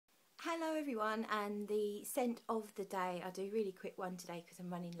Hello everyone, and the scent of the day, I'll do a really quick one today because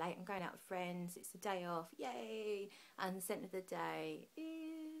I'm running late. I'm going out with friends, it's the day off, yay! And the scent of the day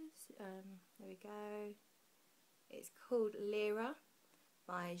is, there we go, it's called Lira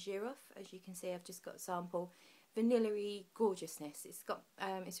by Xerjoff. As you can see, I've just got a sample. Vanilla-y gorgeousness.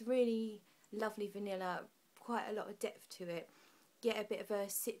 It's really lovely vanilla, quite a lot of depth to it. Get a bit of a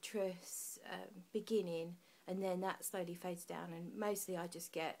citrus beginning, and then that slowly fades down, and mostly I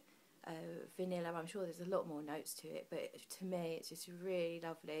just get vanilla. I'm sure there's a lot more notes to it, but to me it's just really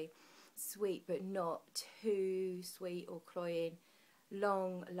lovely, sweet but not too sweet or cloying,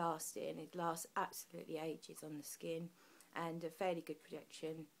 long lasting. It lasts absolutely ages on the skin, and a fairly good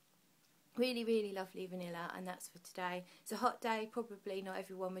projection. Really lovely vanilla. And that's for today. It's a hot day, probably not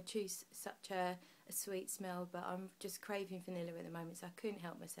everyone would choose such a sweet smell, but I'm just craving vanilla at the moment, so I couldn't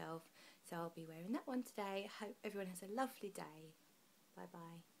help myself, so I'll be wearing that one today. I hope everyone has a lovely day. Bye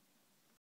bye.